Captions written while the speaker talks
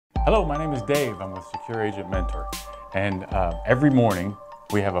Hello, my name is Dave. I'm with Secure Agent Mentor. And every morning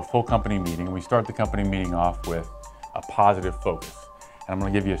we have a full company meeting. We start the company meeting off with a positive focus. And I'm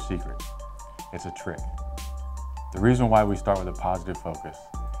going to give you a secret. It's a trick. The reason why we start with a positive focus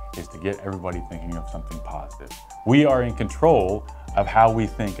is to get everybody thinking of something positive. We are in control of how we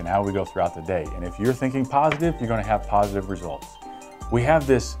think and how we go throughout the day. And if you're thinking positive, you're going to have positive results. We have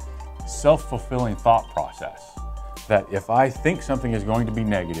this self-fulfilling thought process that if I think something is going to be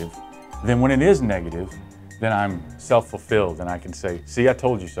negative, then when it is negative, then I'm self-fulfilled and I can say, see, I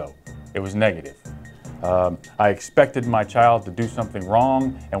told you so. It was negative. I expected my child to do something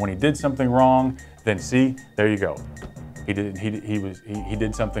wrong, and when he did something wrong, then see, there you go. He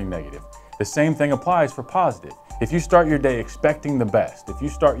did something negative. The same thing applies for positive. If you start your day expecting the best, if you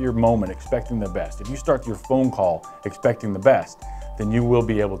start your moment expecting the best, if you start your phone call expecting the best, then you will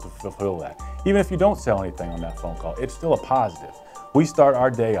be able to fulfill that. Even if you don't sell anything on that phone call, it's still a positive. We start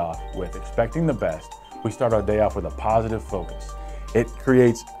our day off with expecting the best. We start our day off with a positive focus. It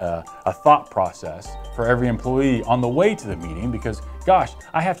creates a thought process for every employee on the way to the meeting because, gosh,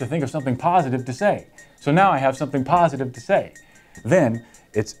 I have to think of something positive to say. So now I have something positive to say. Then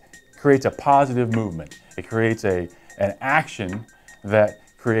it creates a positive movement. It creates an action that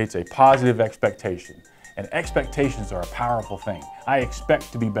creates a positive expectation. And expectations are a powerful thing. I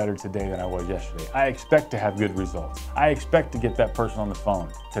expect to be better today than I was yesterday. I expect to have good results. I expect to get that person on the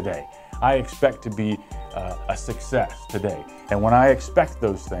phone today. I expect to be a success today. And when I expect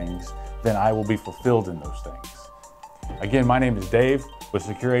those things, then I will be fulfilled in those things. Again, my name is Dave with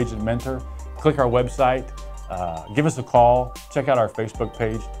Secure Agent Mentor. Click our website, give us a call, check out our Facebook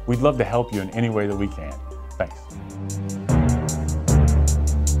page. We'd love to help you in any way that we can. Thanks.